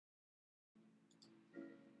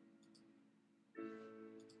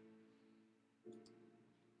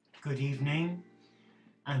Good evening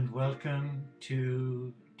and welcome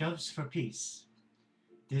to Doves for Peace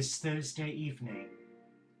this Thursday evening.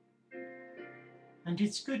 And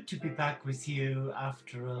it's good to be back with you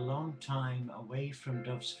after a long time away from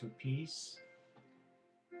Doves for Peace.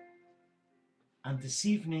 And this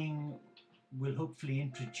evening we'll hopefully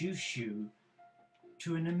introduce you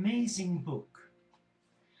to an amazing book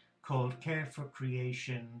called Care for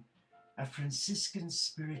Creation, a Franciscan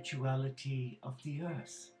Spirituality of the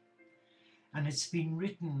Earth. And it's been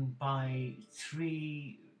written by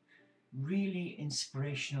three really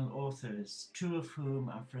inspirational authors, two of whom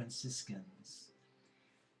are Franciscans.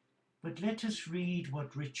 But let us read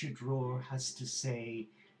what Richard Rohr has to say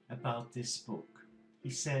about this book. He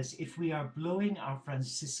says, if we are blowing our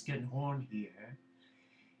Franciscan horn here,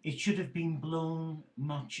 it should have been blown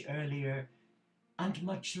much earlier and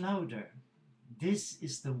much louder. This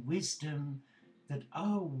is the wisdom that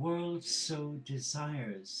our world so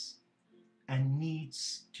desires and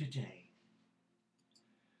needs today.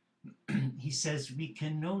 He says we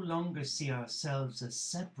can no longer see ourselves as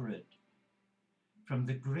separate from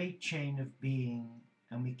the great chain of being,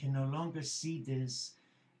 and we can no longer see this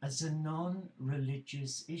as a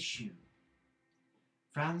non-religious issue.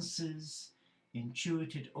 Francis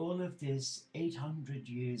intuited all of this 800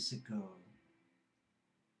 years ago.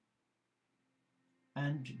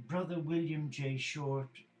 And Brother William J. Short,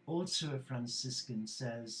 also a Franciscan,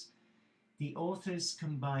 says, the authors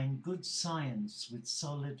combine good science with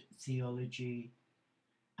solid theology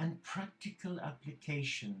and practical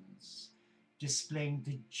applications, displaying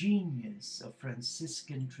the genius of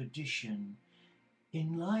Franciscan tradition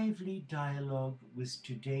in lively dialogue with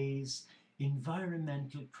today's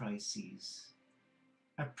environmental crises.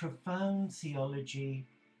 A profound theology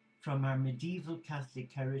from our medieval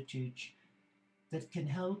Catholic heritage that can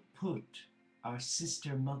help put our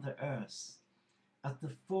sister Mother Earth at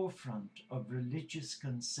the forefront of religious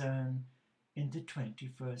concern in the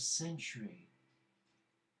 21st century.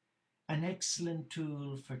 An excellent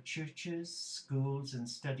tool for churches, schools, and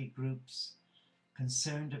study groups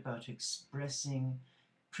concerned about expressing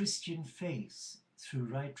Christian faith through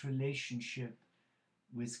right relationship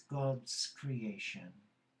with God's creation.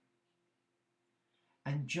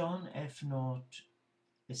 And John F. Knott,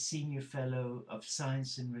 a senior fellow of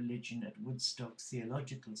science and religion at Woodstock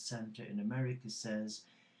Theological Center in America, says,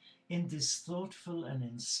 in this thoughtful and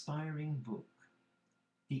inspiring book,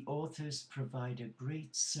 the authors provide a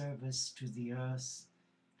great service to the earth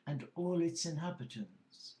and all its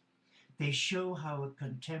inhabitants. They show how a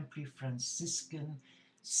contemporary Franciscan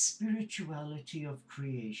spirituality of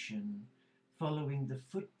creation, following the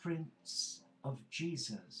footprints of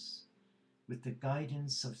Jesus, with the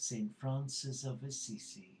guidance of Saint Francis of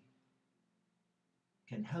Assisi,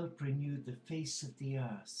 can help renew the face of the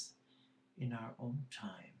earth in our own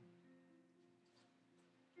time.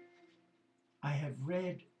 I have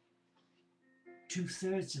read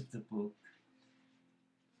 2/3 of the book,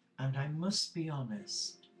 and I must be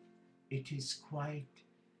honest, it is quite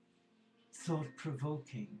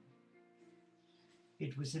thought-provoking.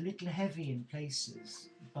 It was a little heavy in places,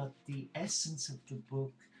 but the essence of the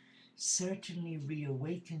book certainly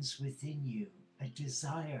reawakens within you a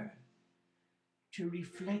desire to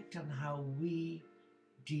reflect on how we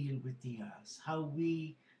deal with the earth, how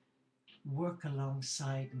we work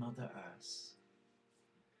alongside Mother Earth.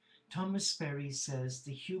 Thomas Berry says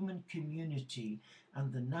the human community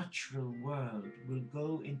and the natural world will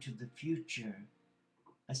go into the future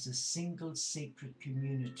as a single sacred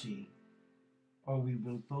community, or we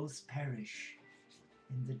will both perish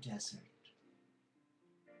in the desert.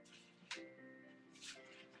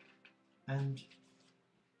 And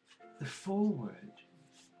the foreword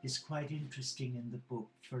is quite interesting in the book,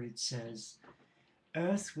 for it says,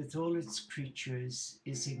 Earth with all its creatures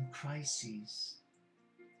is in crises,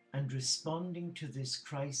 and responding to this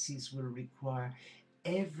crisis will require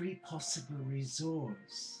every possible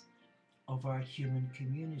resource of our human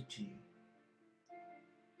community.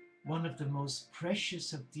 One of the most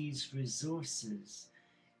precious of these resources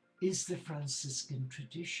is the Franciscan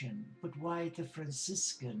tradition. But why the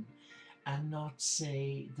Franciscan and not,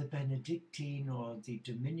 say, the Benedictine or the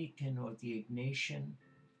Dominican or the Ignatian?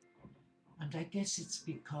 And I guess it's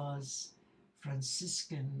because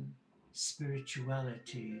Franciscan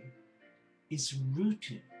spirituality is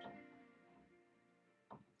rooted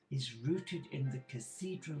in the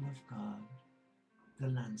cathedral of God, the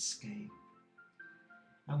landscape.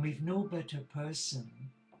 And we've no better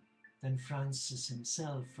person than Francis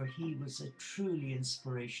himself, for he was a truly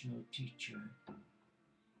inspirational teacher.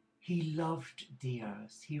 He loved the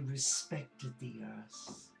earth, he respected the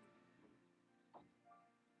earth.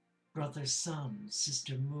 Brother Sun,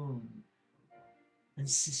 Sister Moon, and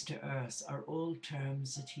Sister Earth are all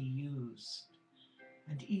terms that he used,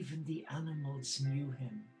 and even the animals knew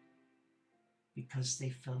him because they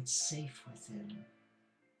felt safe with him,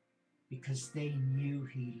 because they knew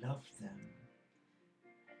he loved them.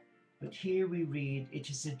 But here we read, "It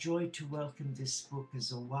is a joy to welcome this book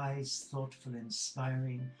as a wise, thoughtful,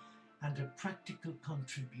 inspiring, and a practical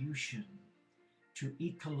contribution to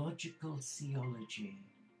ecological theology,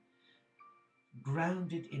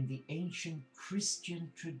 grounded in the ancient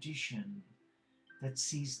Christian tradition that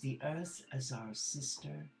sees the earth as our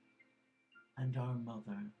sister and our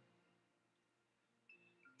mother."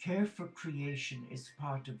 Care for creation is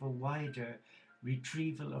part of a wider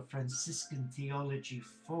retrieval of Franciscan theology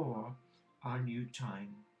for our new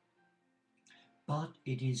time. But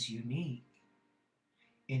it is unique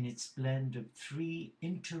in its blend of three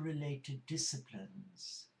interrelated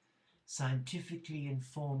disciplines: scientifically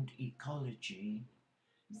informed ecology,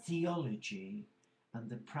 theology, and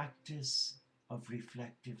the practice of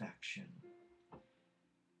reflective action.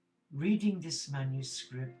 Reading this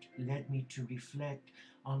manuscript led me to reflect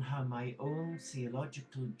on how my own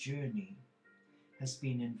theological journey has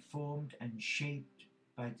been informed and shaped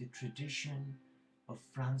by the tradition of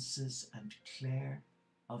Francis and Clare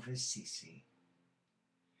of Assisi.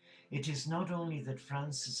 It is not only that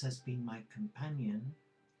Francis has been my companion,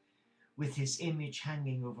 with his image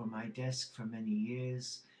hanging over my desk for many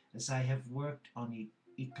years as I have worked on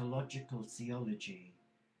ecological theology.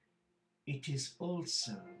 It is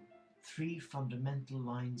also three fundamental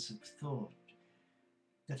lines of thought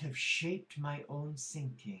that have shaped my own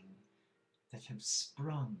thinking, that have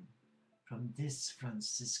sprung from this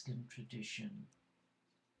Franciscan tradition.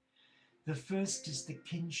 The first is the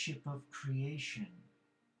kinship of creation,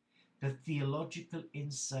 the theological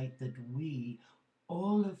insight that we,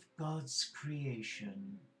 all of God's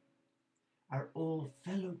creation, are all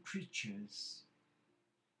fellow creatures,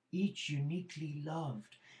 each uniquely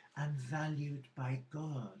loved and valued by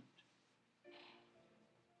God.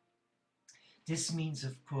 This means,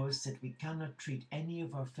 of course, that we cannot treat any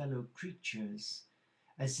of our fellow creatures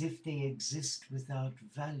as if they exist without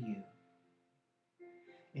value.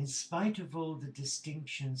 In spite of all the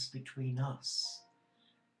distinctions between us,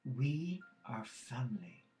 we are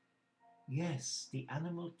family. Yes, the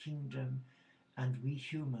animal kingdom and we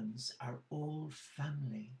humans are all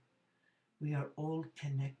family. We are all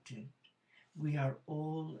connected. We are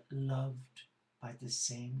all loved by the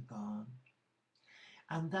same God.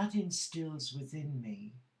 And that instills within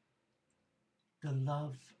me the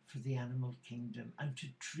love for the animal kingdom and to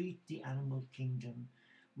treat the animal kingdom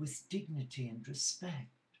with dignity and respect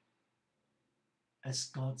as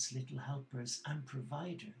God's little helpers and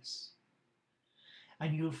providers.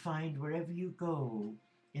 And you'll find wherever you go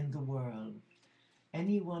in the world,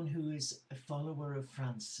 anyone who is a follower of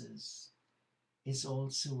Francis is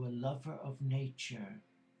also a lover of nature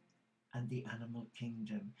and the animal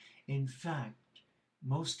kingdom. In fact,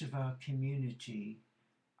 most of our community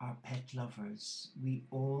are pet lovers. We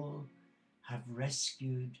all have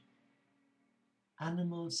rescued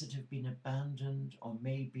animals that have been abandoned or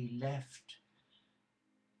maybe left,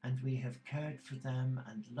 and we have cared for them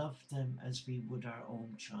and loved them as we would our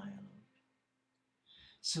own child.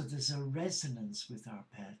 So there's a resonance with our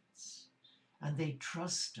pets, and they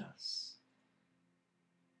trust us.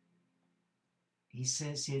 He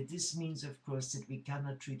says here, this means, of course, that we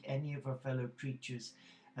cannot treat any of our fellow creatures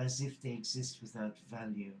as if they exist without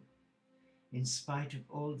value. In spite of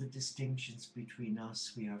all the distinctions between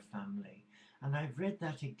us, we are family. And I've read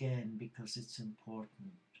that again because it's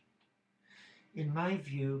important. In my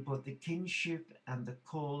view, both the kinship and the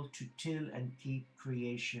call to till and keep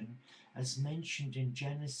creation, as mentioned in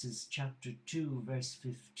Genesis chapter 2, verse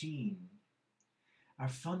 15, are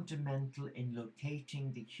fundamental in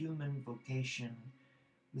locating the human vocation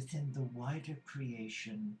within the wider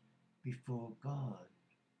creation before God.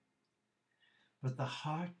 But the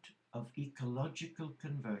heart of ecological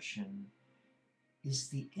conversion is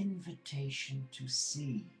the invitation to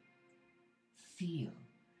see, feel,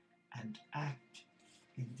 and act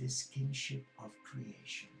in this kinship of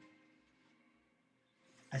creation.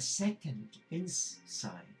 A second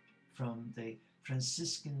insight from the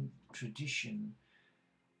Franciscan tradition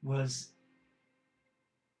was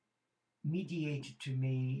mediated to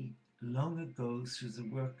me long ago through the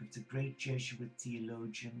work of the great Jesuit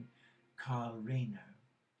theologian Karl Rahner.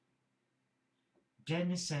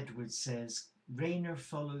 Dennis Edwards says, Rahner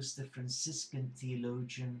follows the Franciscan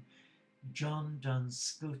theologian John Duns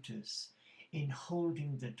Scotus in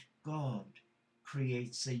holding that God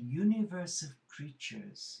creates a universe of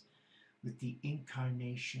creatures with the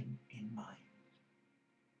incarnation in mind.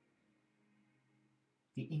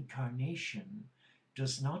 the incarnation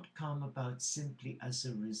does not come about simply as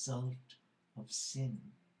a result of sin.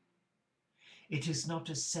 It is not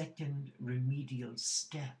a second remedial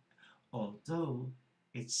step, although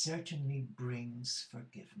it certainly brings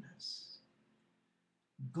forgiveness.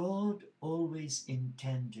 God always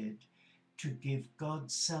intended to give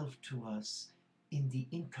God's self to us in the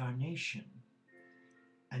incarnation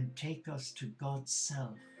and take us to God's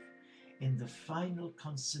self in the final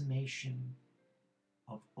consummation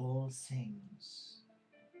of all things.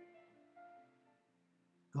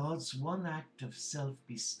 God's one act of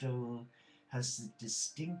self-bestowal has the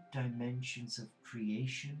distinct dimensions of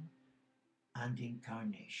creation and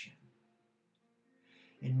incarnation.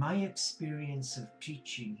 In my experience of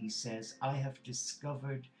teaching, he says, I have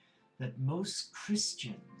discovered that most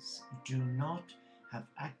Christians do not have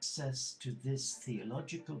access to this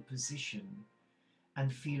theological position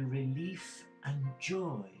and feel relief and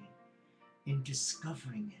joy in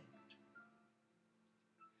discovering it.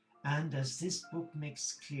 And as this book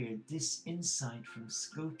makes clear, this insight from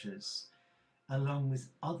Scotus, along with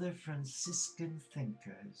other Franciscan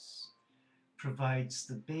thinkers, provides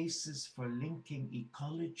the basis for linking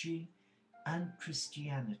ecology and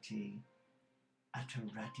Christianity at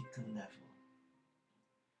a radical level.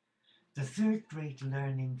 The third great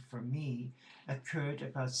learning for me occurred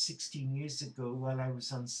about 16 years ago while I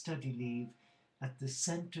was on study leave at the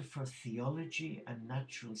Center for Theology and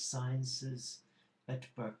Natural Sciences at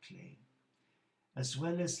Berkeley. As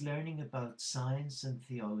well as learning about science and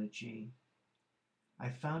theology, I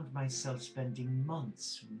found myself spending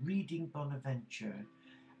months reading Bonaventure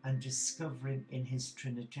and discovering in his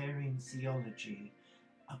Trinitarian theology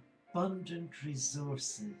abundant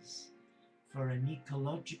resources for an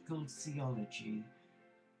ecological theology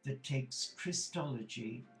that takes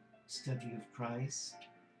Christology, study of Christ,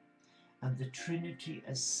 and the Trinity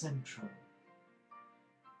as central.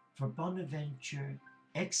 For Bonaventure,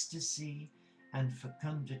 ecstasy and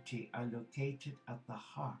fecundity are located at the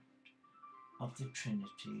heart of the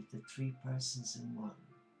Trinity, the three persons in one.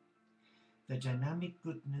 The dynamic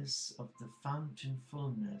goodness of the fountain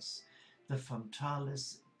fullness, the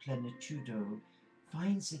fontalis plenitudo,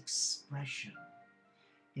 finds expression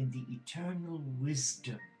in the eternal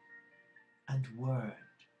wisdom and word,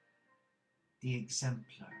 the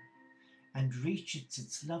exemplar, and reaches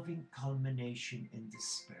its loving culmination in the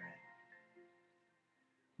Spirit.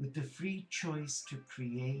 With the free choice to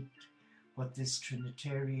create, what this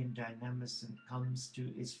Trinitarian dynamism comes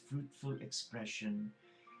to is fruitful expression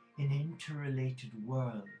in an interrelated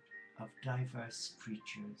world of diverse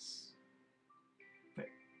creatures. For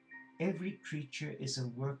every creature is a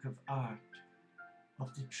work of art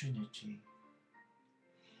of the Trinity.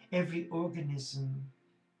 Every organism,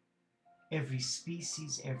 every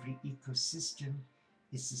species, every ecosystem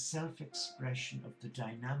is the self-expression of the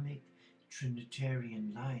dynamic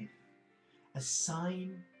Trinitarian life, a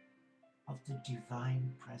sign of the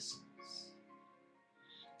divine presence.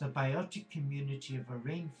 The biotic community of a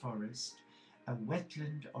rainforest, a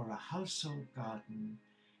wetland, or a household garden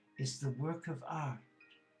is the work of art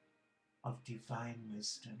of divine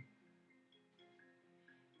wisdom.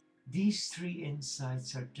 These three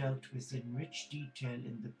insights are dealt with in rich detail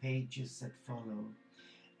in the pages that follow,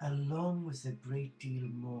 along with a great deal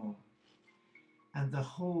more, and the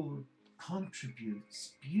whole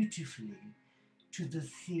contributes beautifully to the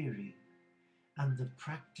theory and the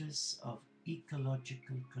practice of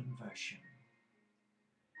ecological conversion.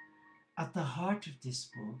 At the heart of this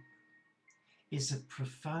book is a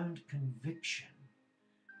profound conviction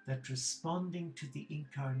that responding to the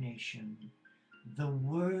incarnation, the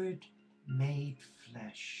Word made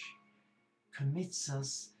flesh, commits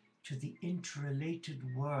us to the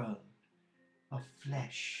interrelated world of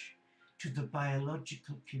flesh, to the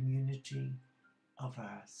biological community of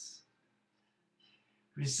Earth.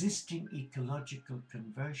 Resisting ecological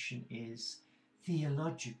conversion is,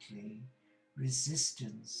 theologically,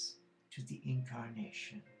 resistance to the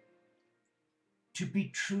incarnation. To be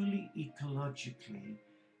truly ecologically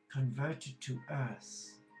converted to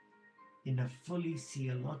Earth in a fully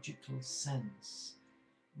theological sense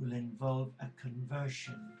will involve a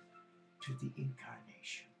conversion to the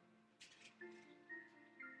incarnation.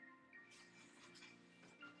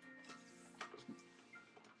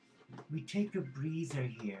 We take a breather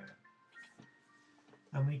here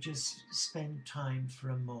and we just spend time for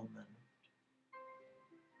a moment,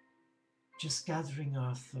 just gathering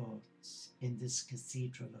our thoughts in this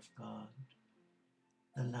cathedral of God,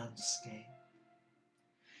 the landscape,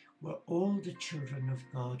 where all the children of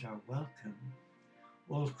God are welcome,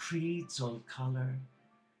 all creeds, all color,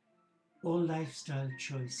 all lifestyle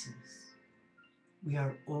choices. We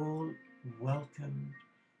are all welcomed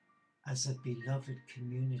as a beloved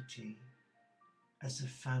community, as a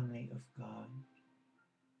family of God.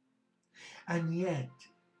 And yet,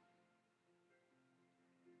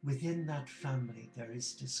 within that family there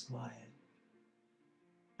is disquiet.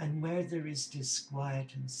 And where there is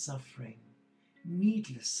disquiet and suffering,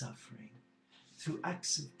 needless suffering, through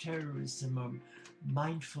acts of terrorism or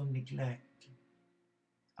mindful neglect,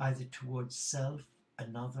 either towards self,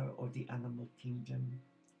 another, or the animal kingdom,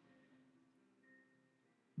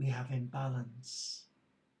 we have imbalance,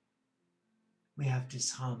 we have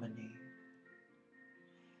disharmony,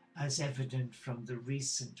 as evident from the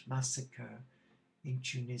recent massacre in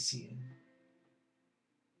Tunisia.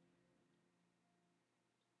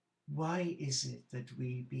 Why is it that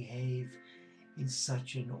we behave in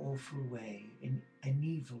such an awful way, in an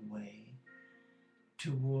evil way,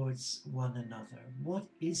 towards one another? What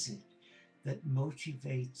is it that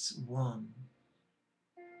motivates one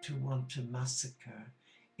to want to massacre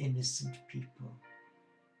innocent people?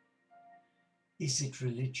 Is it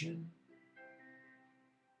religion?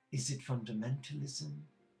 Is it fundamentalism?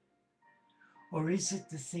 Or is it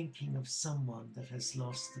the thinking of someone that has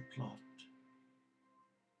lost the plot?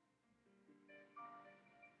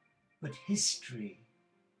 But history,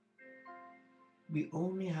 we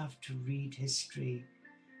only have to read history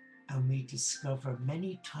and we discover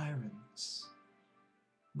many tyrants,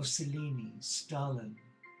 Mussolini, Stalin,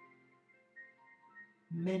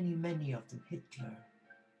 many of them, Hitler,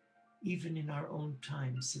 even in our own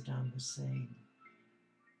time, Saddam Hussein,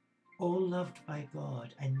 all loved by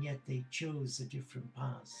God, and yet they chose a different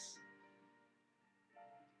path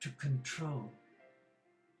to control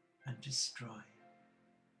and destroy.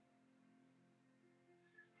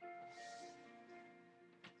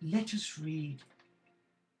 Let us read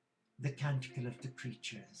the Canticle of the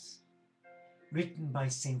Creatures, written by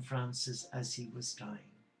Saint Francis as he was dying.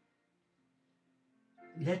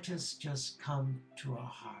 Let us just come to our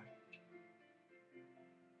heart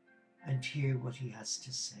and hear what he has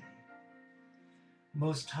to say.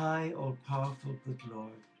 Most high, all-powerful, good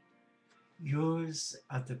Lord, yours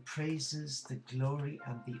are the praises, the glory,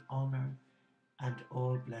 and the honor, and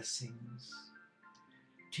all blessings.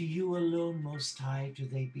 To you alone, Most High, do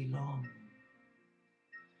they belong,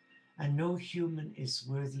 and no human is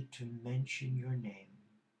worthy to mention your name.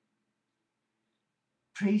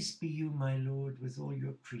 Praise be you, my Lord, with all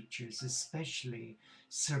your creatures, especially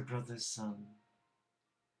Sir Brother Sun,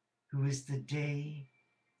 who is the day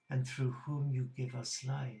and through whom you give us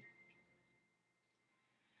light.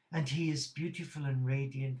 And he is beautiful and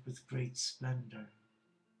radiant with great splendor,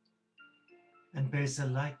 and bears a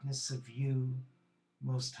likeness of you,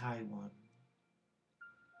 Most High One.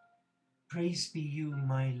 Praise be you,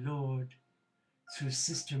 my Lord, through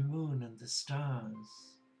Sister Moon and the stars.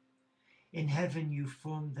 In heaven you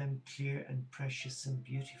form them clear and precious and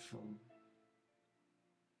beautiful.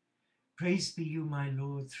 Praise be you, my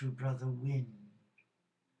Lord, through Brother Wind,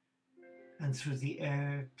 and through the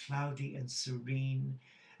air, cloudy and serene,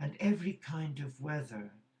 and every kind of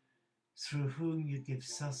weather, through whom you give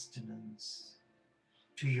sustenance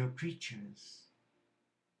to your creatures.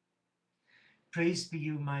 Praise be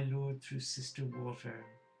you, my Lord, through Sister Water,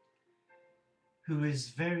 who is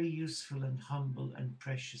very useful and humble and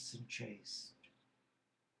precious and chaste.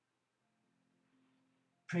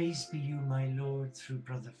 Praise be you, my Lord, through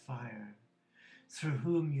Brother Fire, through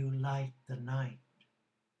whom you light the night,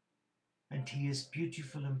 and he is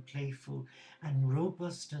beautiful and playful and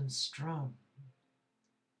robust and strong.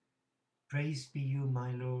 Praise be you,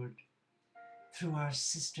 my Lord, through our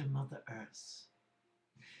Sister Mother Earth,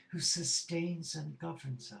 who sustains and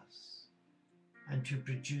governs us, and who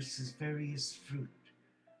produces various fruit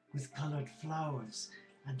with colored flowers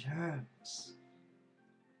and herbs.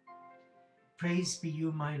 Praise be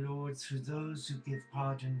you, my Lord, through those who give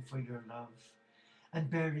pardon for your love and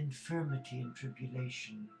bear infirmity and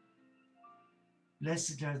tribulation.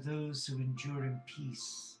 Blessed are those who endure in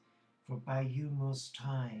peace, for by you, Most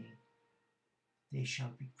High, they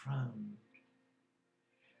shall be crowned.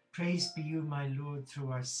 Praise be you, my Lord,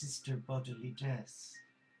 through our sister bodily death,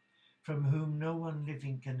 from whom no one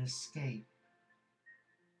living can escape.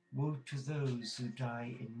 Woe to those who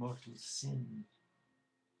die in mortal sin.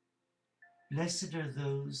 Blessed are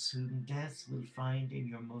those whom death will find in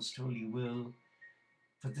your most holy will,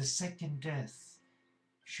 for the second death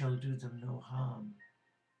shall do them no harm.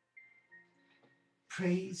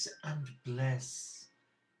 Praise and bless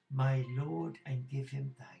my Lord, and give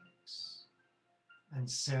him thanks, and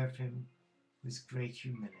serve him with great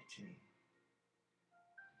humility.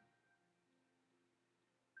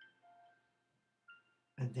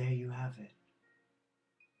 And there you have it,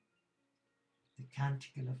 the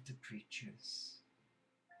canticle of the creatures.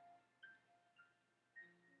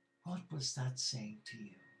 What was that saying to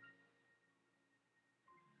you?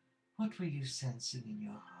 What were you sensing in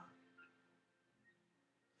your heart?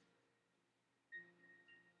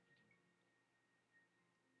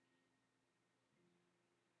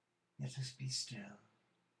 Let us be still.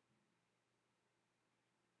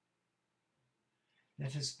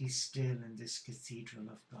 Let us be still in this cathedral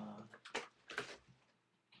of God.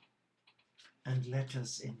 And let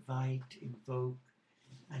us invite, invoke,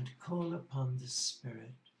 and call upon the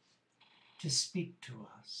Spirit to speak to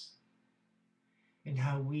us in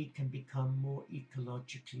how we can become more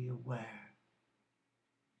ecologically aware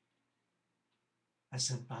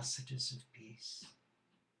as ambassadors of peace,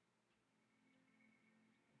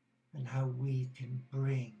 and how we can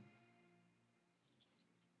bring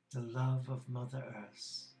the love of Mother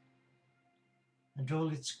Earth and all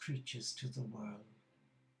its creatures to the world.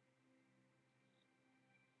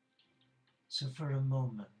 So for a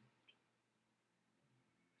moment,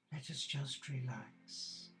 let us just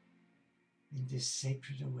relax in this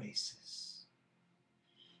sacred oasis,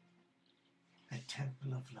 a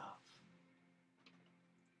temple of love.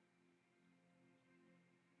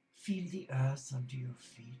 Feel the earth under your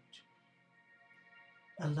feet.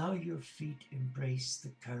 Allow your feet embrace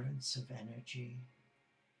the currents of energy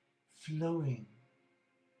flowing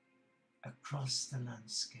across the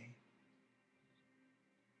landscape.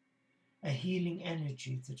 A healing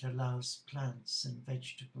energy that allows plants and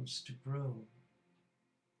vegetables to grow.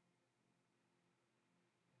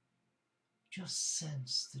 Just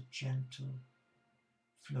sense the gentle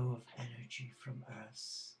flow of energy from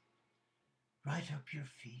earth right up your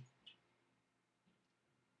feet.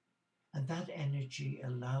 And that energy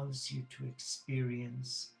allows you to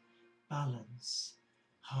experience balance,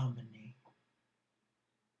 harmony,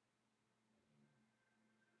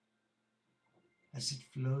 as it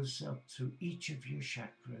flows up through each of your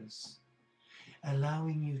chakras,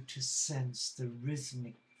 allowing you to sense the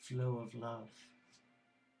rhythmic flow of love,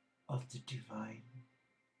 of the divine.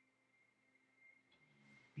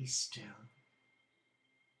 Be still.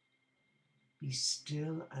 Be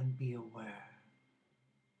still and be aware.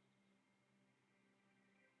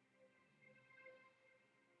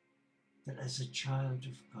 That as a child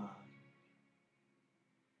of God,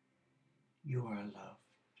 you are loved.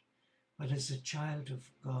 But as a child of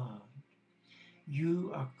God,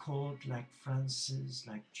 you are called like Francis,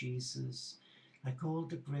 like Jesus, like all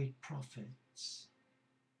the great prophets,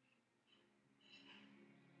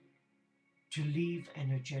 to leave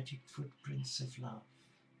energetic footprints of love,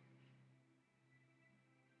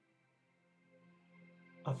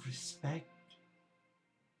 of respect,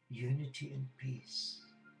 unity and peace.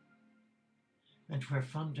 And where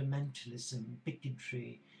fundamentalism,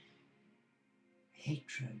 bigotry,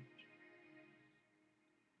 hatred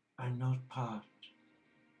are not part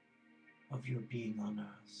of your being on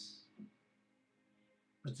earth,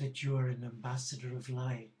 but that you are an ambassador of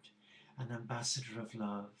light, an ambassador of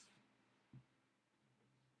love.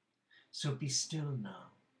 So be still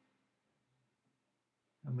now.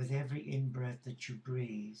 And with every in-breath that you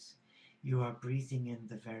breathe, you are breathing in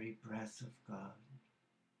the very breath of God.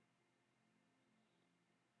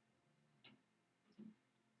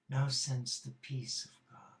 Now sense the peace of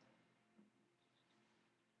God.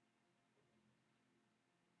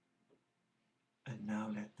 And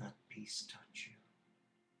now let that peace touch you.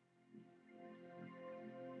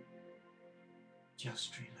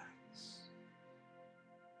 Just relax.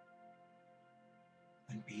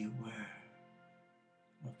 And be aware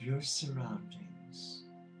of your surroundings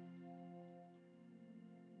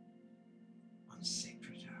on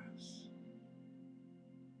sacred earth.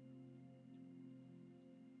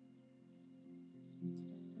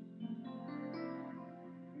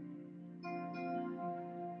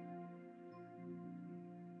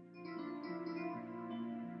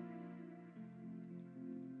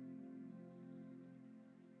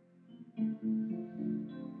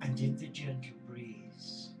 And in the gentle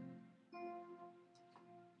breeze,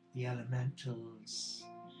 the elementals,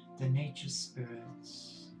 the nature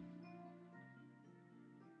spirits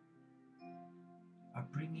are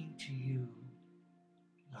bringing to you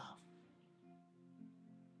love.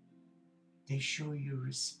 They show you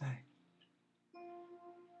respect,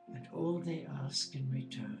 and all they ask in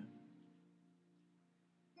return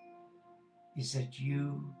is that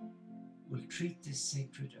you will treat this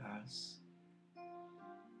sacred earth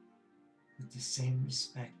with the same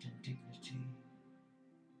respect and dignity.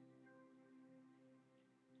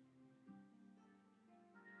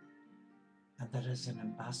 And that as an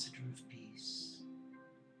ambassador of peace,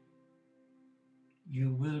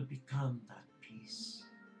 you will become that peace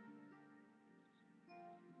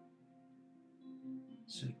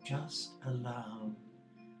So just allow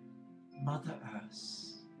Mother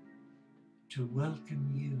Earth to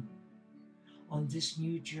welcome you on this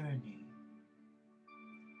new journey,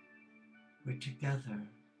 where together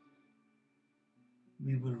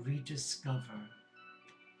we will rediscover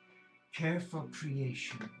care for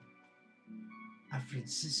creation, a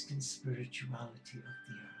Franciscan spirituality of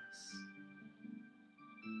the earth.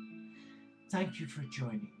 Thank you for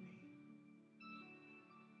joining me,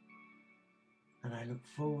 and I look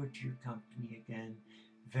forward to your company again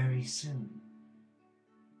very soon,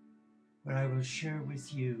 where I will share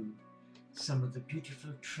with you some of the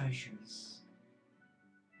beautiful treasures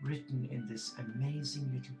written in this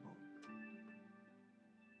amazing little book.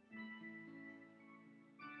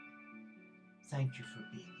 Thank you for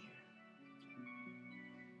being here.